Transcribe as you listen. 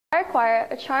Our choir,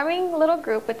 a charming little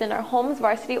group within our home's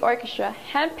varsity orchestra,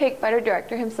 handpicked by the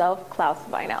director himself, Klaus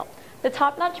Weinau. The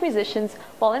top-notch musicians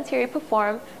voluntarily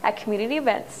perform at community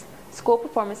events, school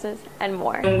performances, and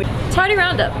more. Tardy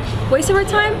roundup. Waste of our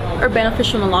time or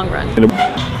beneficial in the long run?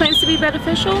 Claims to be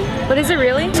beneficial, but is it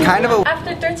really? It's kind of a...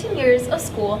 After 13 years of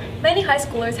school, many high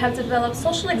schoolers have developed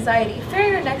social anxiety,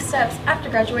 fearing their next steps after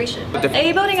graduation.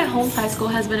 A building at Holmes High School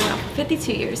has been around for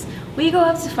 52 years. We go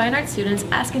up to fine art students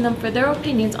asking them for their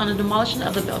opinions on the demolition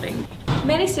of the building.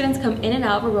 Many students come in and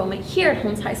out of enrollment here at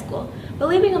Holmes High School, but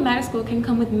leaving a magnet school can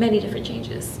come with many different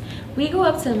changes. We go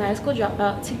up to the magnet school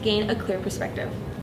dropout to gain a clear perspective.